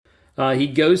He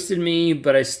ghosted me,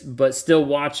 but still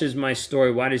watches my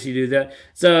story. Why does he do that?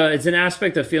 So it's an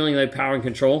aspect of feeling like power and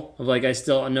control of like I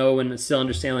still know and still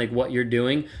understand like what you're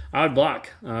doing. I would block.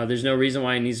 There's no reason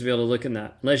why he needs to be able to look in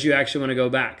that unless you actually want to go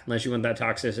back, unless you want that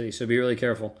toxicity. So be really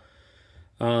careful.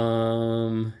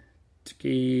 To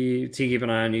keep an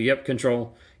eye on you. Yep,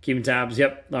 control, keeping tabs.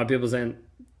 Yep, a lot of people saying.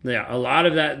 Yeah, a lot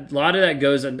of that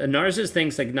goes. A narcissist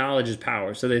thinks like knowledge is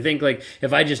power, so they think like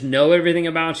if I just know everything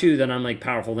about you, then I'm like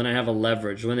powerful, then I have a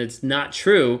leverage. When it's not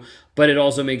true, but it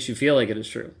also makes you feel like it is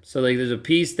true. So like there's a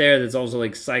piece there that's also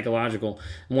like psychological.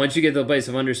 And once you get to the place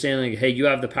of understanding, like, hey, you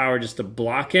have the power just to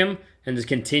block him and just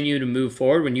continue to move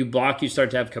forward. When you block, you start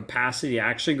to have capacity to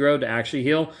actually grow, to actually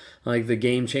heal. Like the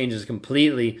game changes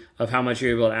completely of how much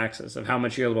you're able to access, of how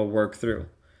much you're able to work through.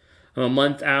 I'm a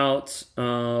month out,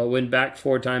 went back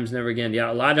 4 times, never again. Yeah,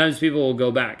 a lot of times people will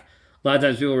go back. A lot of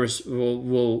times people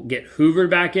will get hoovered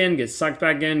back in, get sucked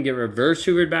back in, get reverse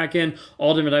hoovered back in,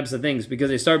 all different types of things because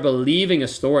they start believing a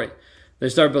story. They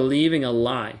start believing a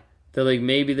lie. They're like,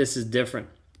 maybe this is different.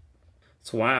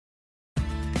 It's wild.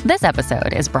 This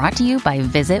episode is brought to you by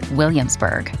Visit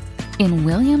Williamsburg. In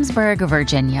Williamsburg,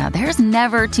 Virginia, there's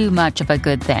never too much of a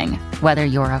good thing. Whether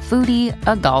you're a foodie,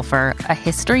 a golfer, a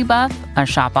history buff, a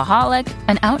shopaholic,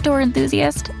 an outdoor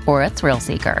enthusiast, or a thrill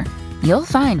seeker, you'll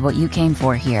find what you came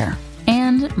for here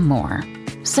and more.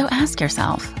 So ask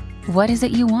yourself, what is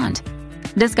it you want?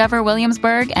 Discover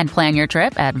Williamsburg and plan your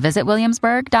trip at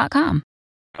visitwilliamsburg.com.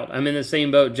 I'm in the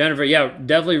same boat. Jennifer, yeah,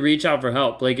 definitely reach out for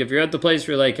help. Like if you're at the place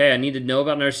where you're like, hey, I need to know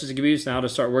about narcissistic abuse and how to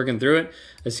start working through it,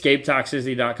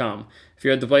 escapetoxicity.com. If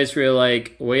you're at the place where you're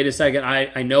like, wait a second,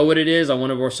 I know what it is. I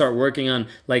want to start working on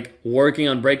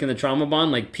breaking the trauma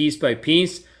bond, like piece by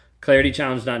piece,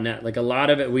 claritychallenge.net. Like a lot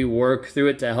of it, we work through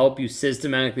it to help you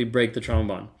systematically break the trauma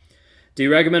bond. Do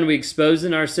you recommend we expose the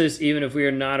narcissist even if we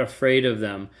are not afraid of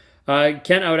them?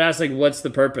 Ken, I would ask, like, what's the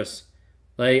purpose?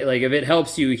 Like if it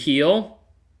helps you heal,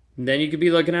 then you could be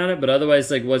looking at it, but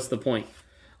otherwise, like, what's the point?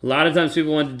 A lot of times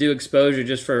people want to do exposure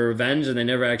just for revenge, and they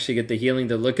never actually get the healing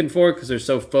they're looking for because they're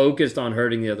so focused on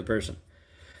hurting the other person.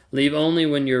 Leave only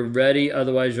when you're ready,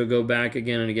 otherwise you'll go back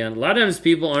again and again. A lot of times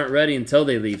people aren't ready until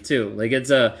they leave too. Like it's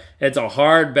a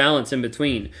hard balance in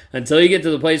between. Until you get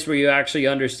to the place where you actually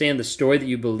understand the story that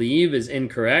you believe is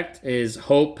incorrect, is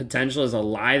hope, potential is a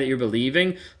lie that you're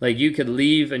believing. Like you could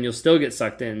leave and you'll still get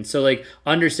sucked in. So like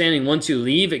understanding once you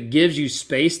leave, it gives you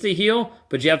space to heal,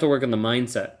 but you have to work on the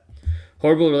mindset.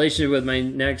 Horrible relationship with my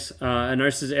next a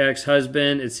narcissist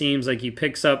ex-husband. It seems like he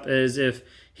picks up as if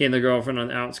he and the girlfriend on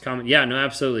the outs comment. Yeah, no,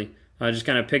 absolutely. Just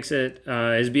kind of picks it.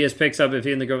 His BS picks up if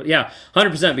he and the girl. Yeah,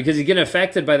 100%, because he's getting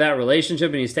affected by that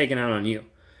relationship and he's taking out on you.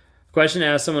 Question to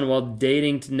ask someone while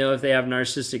dating to know if they have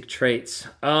narcissistic traits.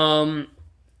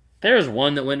 There's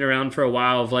one that went around for a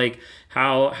while of like,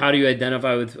 how do you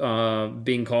identify with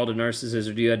being called a narcissist,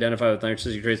 or do you identify with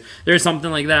narcissistic traits? There's something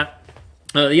like that.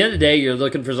 At the end of the day, you're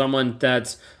looking for someone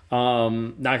that's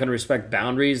not going to respect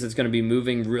boundaries, that's going to be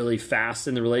moving really fast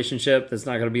in the relationship, that's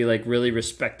not going to be like really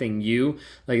respecting you.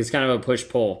 Like it's kind of a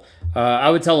push-pull. I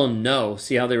would tell them no,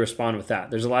 see how they respond with that.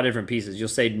 There's a lot of different pieces. You'll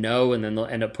say no, and then they'll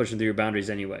end up pushing through your boundaries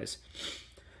anyways.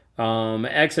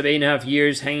 Ex of 8.5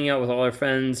 years, hanging out with all her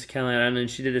friends, Caroline, and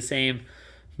she did the same.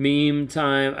 Meme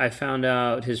time, I found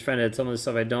out his friend had some of the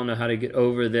stuff. I don't know how to get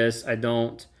over this. I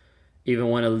don't even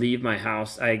want to leave my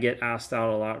house. I get asked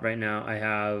out a lot right now. I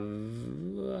have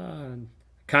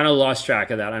kind of lost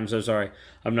track of that. I'm so sorry.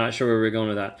 I'm not sure where we're going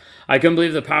with that. I couldn't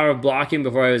believe the power of blocking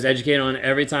before I was educated on it.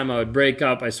 Every time I would break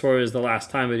up, I swore it was the last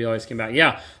time, but he always came back.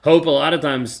 Yeah, hope a lot of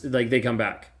times like they come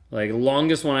back. Like the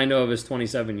longest one I know of is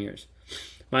 27 years.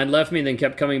 Mine left me, then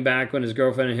kept coming back when his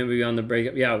girlfriend and him would be on the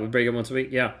breakup. Yeah, we break up once a week.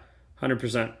 Yeah,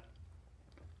 100%.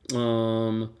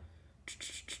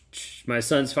 My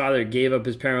son's father gave up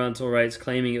his parental rights,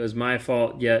 claiming it was my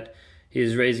fault, yet he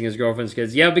is raising his girlfriend's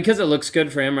kids. Yeah, because it looks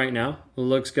good for him right now. It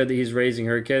looks good that he's raising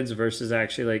her kids versus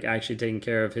actually taking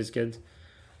care of his kids.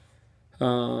 We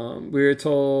were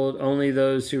told only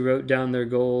those who wrote down their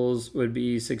goals would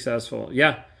be successful.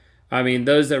 Yeah, I mean,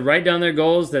 those that write down their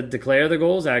goals, that declare the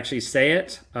goals, actually say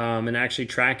it and actually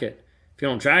track it. If you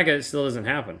don't track it, it still doesn't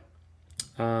happen.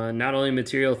 Not only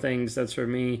material things, that's for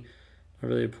me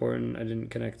really important. I didn't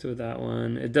connect with that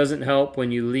one. It doesn't help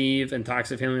when you leave and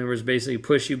toxic family members basically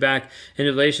push you back in a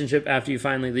relationship after you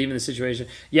finally leave in the situation.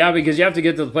 Yeah, because you have to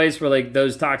get to the place where like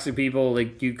those toxic people,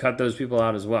 like you cut those people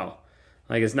out as well.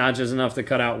 Like it's not just enough to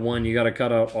cut out one, you got to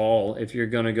cut out all if you're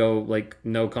going to go like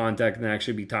no contact and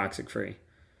actually be toxic free.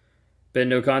 Been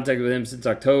no contact with him since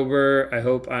October. I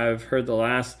hope I've heard the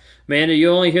last. Amanda, you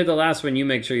only hear the last when you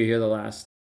make sure you hear the last.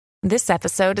 This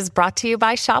episode is brought to you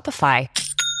by Shopify.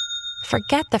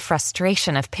 Forget the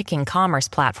frustration of picking commerce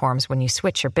platforms when you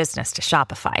switch your business to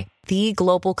Shopify, the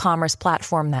global commerce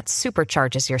platform that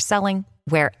supercharges your selling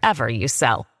wherever you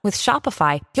sell. With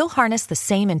Shopify, you'll harness the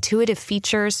same intuitive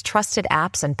features, trusted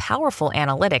apps, and powerful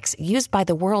analytics used by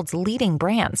the world's leading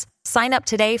brands. Sign up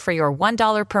today for your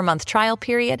 $1 per month trial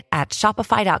period at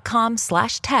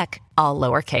shopify.com/tech, all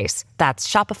lowercase. That's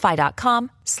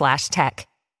shopify.com/tech.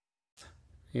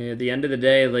 Yeah, at the end of the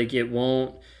day, like it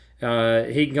won't,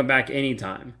 he can come back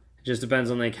anytime. It just depends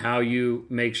on like how you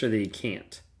make sure that he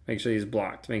can't. Make sure he's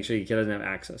blocked. Make sure he doesn't have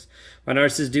access. My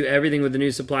narcissist do everything with the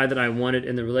new supply that I wanted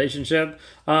in the relationship.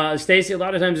 Stacy, a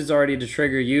lot of times it's already to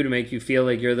trigger you to make you feel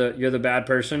like you're the bad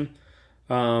person.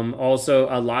 Also,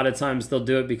 a lot of times they'll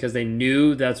do it because they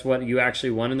knew that's what you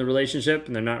actually want in the relationship,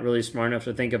 and they're not really smart enough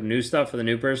to think of new stuff for the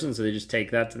new person, so they just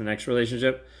take that to the next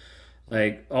relationship.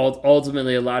 Like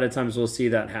ultimately, a lot of times we'll see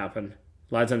that happen.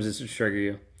 A lot of times it's to trigger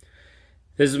you.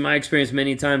 This is my experience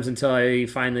many times until I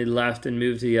finally left and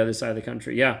moved to the other side of the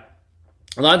country. Yeah.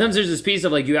 A lot of times there's this piece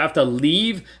of like you have to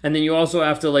leave and then you also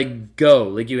have to like go.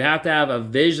 Like you have to have a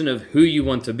vision of who you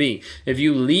want to be. If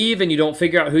you leave and you don't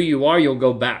figure out who you are, you'll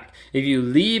go back. If you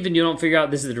leave and you don't figure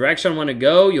out this is the direction I want to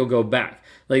go, you'll go back.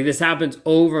 Like this happens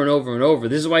over and over and over.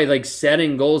 This is why like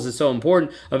setting goals is so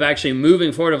important, of actually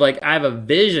moving forward, of like I have a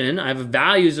vision, I have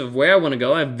values of where I want to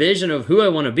go, I have a vision of who I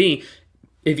want to be.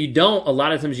 If you don't, a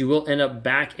lot of times you will end up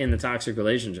back in the toxic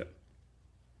relationship.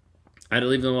 I had to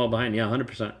leave them all behind. Yeah,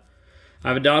 100%. I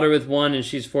have a daughter with one, and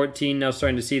she's 14 now,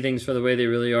 starting to see things for the way they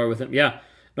really are with them. Yeah,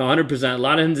 no, 100%. A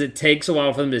lot of times it takes a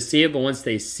while for them to see it, but once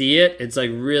they see it, it's like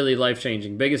really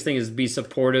life-changing. Biggest thing is be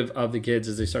supportive of the kids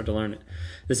as they start to learn it.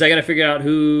 The second I figured out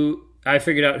who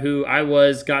I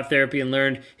was, got therapy, and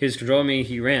learned he was controlling me,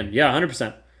 he ran. Yeah,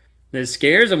 100%. And it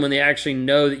scares them when they actually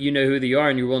know that you know who they are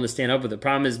and you're willing to stand up with it.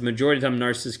 Problem is, majority of the time,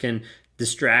 narcissists can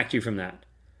distract you from that.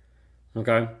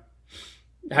 Okay?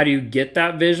 How do you get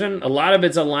that vision? A lot of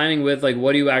it's aligning with, like,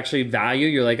 what do you actually value?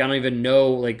 You're like, I don't even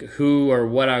know, like, who or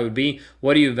what I would be.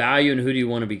 What do you value and who do you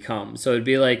want to become? So it'd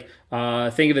be like,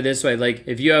 think of it this way. Like,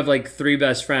 if you have, like, 3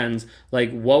 best friends,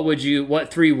 like,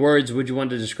 what 3 words would you want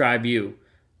to describe you?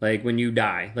 Like when you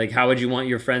die, like how would you want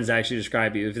your friends to actually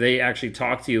describe you? If they actually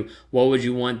talk to you, what would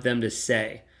you want them to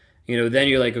say? You know, then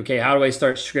you're like, okay, how do I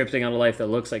start scripting out a life that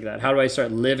looks like that? How do I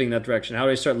start living that direction? How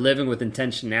do I start living with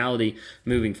intentionality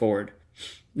moving forward?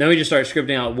 Then we just start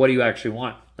scripting out, what do you actually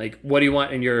want? Like, what do you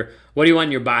want in your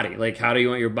body? Like, how do you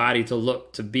want your body to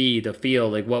look, to be, to feel?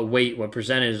 Like, what weight, what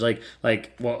percentage?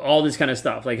 Well, all this kind of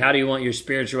stuff. Like, how do you want your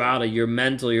spirituality, your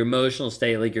mental, your emotional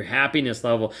state, like your happiness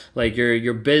level, like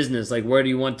your business? Like, where do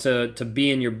you want to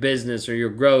be in your business or your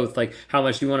growth? Like, how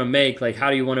much do you want to make? Like, how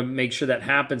do you want to make sure that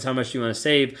happens? How much do you want to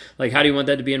save? Like, how do you want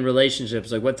that to be in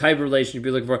relationships? Like, what type of relationship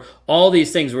you're looking for? All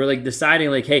these things. We're like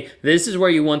deciding, like, hey, this is where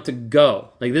you want to go.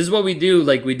 Like, this is what we do.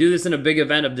 Like, we do this in a big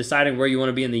event of deciding where you want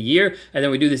to be in the year, and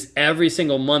then we do this every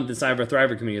single month inside of our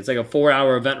Thriver community. It's like a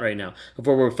 4-hour event right now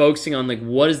where we're focusing on like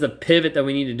what is the pivot that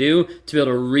we need to do to be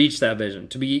able to reach that vision,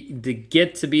 to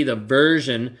get to be the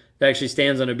version that actually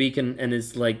stands on a beacon and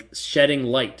is like shedding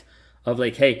light of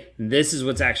like, hey, this is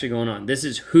what's actually going on. This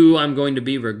is who I'm going to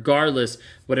be regardless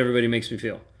what everybody makes me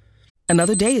feel.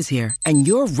 Another day is here and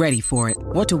you're ready for it.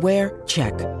 What to wear?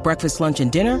 Check. Breakfast, lunch,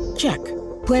 and dinner? Check.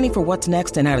 Planning for what's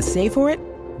next and how to save for it?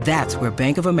 That's where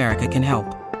Bank of America can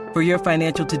help. For your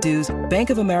financial to-dos, Bank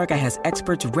of America has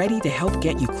experts ready to help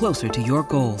get you closer to your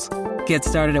goals. Get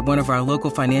started at one of our local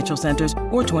financial centers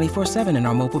or 24/7 in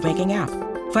our mobile banking app.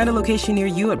 Find a location near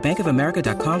you at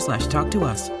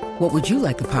bankofamerica.com/talktous. What would you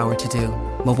like the power to do?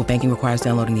 Mobile banking requires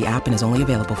downloading the app and is only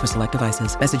available for select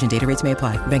devices. Message and data rates may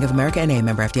apply. Bank of America N.A.,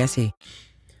 member FDIC.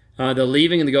 The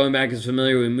leaving and the going back is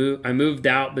familiar. I moved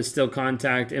out, but still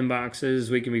contact inboxes.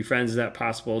 We can be friends. Is that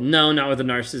possible? No, not with a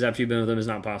narcissist. After you've been with them, it's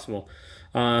not possible.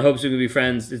 Hopes we can be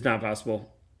friends. It's not possible.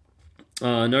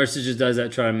 Narcissist just does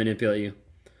that, try to manipulate you.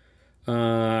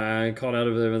 I called out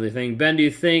over the thing. Ben, do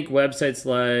you think websites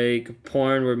like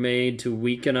porn were made to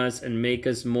weaken us and make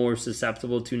us more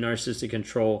susceptible to narcissistic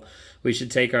control? We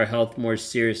should take our health more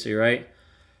seriously, right?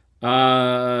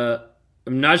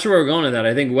 I'm not sure where we're going with that.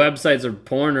 I think websites or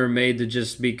porn are made to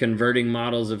just be converting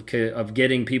models of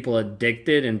getting people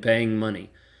addicted and paying money.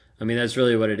 I mean, that's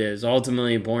really what it is.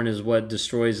 Ultimately, porn is what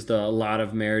destroys a lot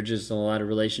of marriages and a lot of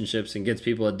relationships and gets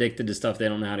people addicted to stuff they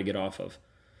don't know how to get off of.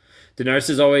 Do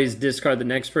narcissists always discard the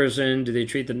next person? Do they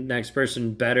treat the next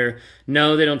person better?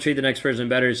 No, they don't treat the next person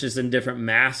better. It's just in different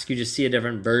masks. You just see a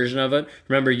different version of it.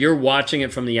 Remember, you're watching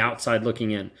it from the outside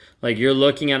looking in. Like, you're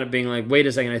looking at it being like, wait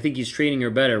a second, I think he's treating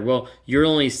her better. Well, you're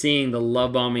only seeing the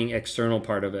love-bombing external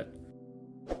part of it.